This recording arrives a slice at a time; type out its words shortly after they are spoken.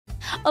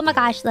Oh my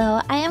gosh,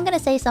 though. I am gonna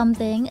say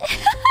something.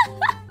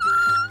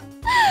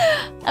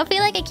 I feel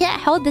like I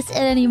can't hold this in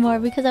anymore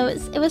because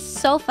it was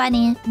so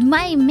funny.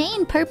 My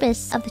main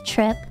purpose of the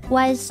trip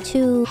was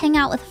to hang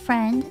out with a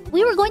friend.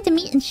 We were going to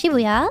meet in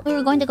Shibuya. We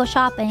were going to go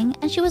shopping.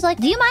 And she was like,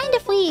 do you mind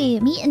if we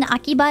meet in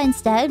Akiba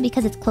instead?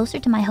 Because it's closer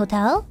to my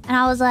hotel. And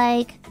I was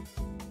like,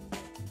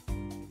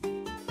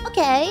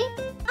 okay.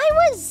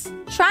 I was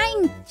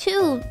trying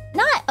to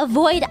not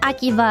avoid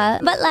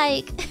Akiba, but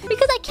like,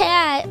 because I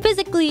can't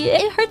physically.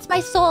 It hurts my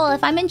soul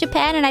if I'm in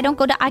Japan and I don't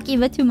go to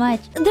Akiba too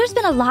much. There's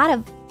been a lot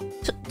of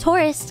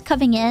tourists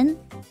coming in,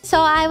 so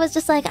I was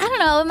just like, I don't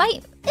know,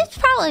 it's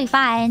probably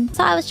fine.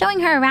 So I was showing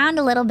her around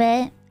a little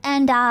bit,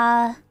 and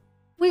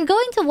we're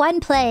going to one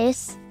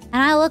place,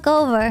 and I look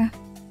over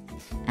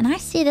and I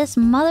see this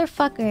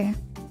motherfucker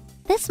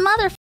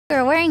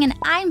wearing an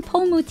I'm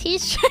Pomu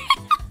t-shirt.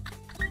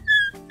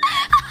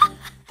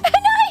 And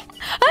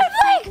I'm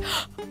like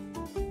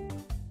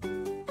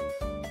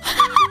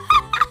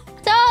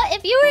so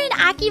if you were in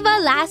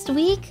Akiba last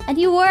week and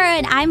you wore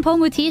an I'm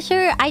Pomu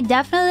t-shirt, I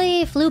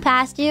definitely flew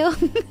past you.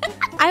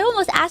 I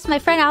almost asked my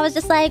friend, I was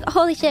just like,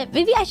 holy shit,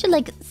 maybe I should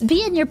like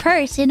be in your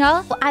purse, you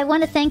know? I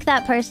want to thank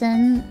that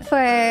person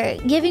for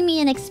giving me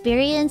an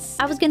experience.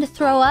 I was gonna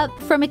throw up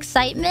from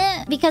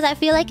excitement because I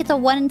feel like it's a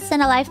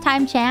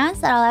once-in-a-lifetime chance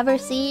that I'll ever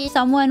see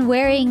someone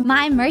wearing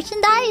my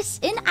merchandise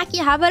in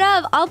Akihabara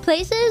of all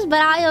places, but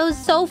I was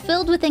so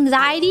filled with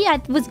anxiety, I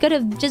was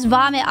gonna just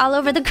vomit all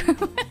over the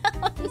ground.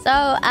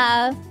 So,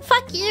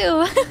 fuck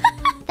you.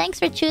 Thanks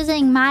for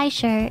choosing my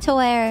shirt to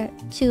wear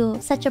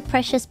to such a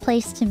precious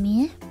place to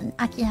me,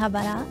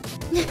 Akihabara.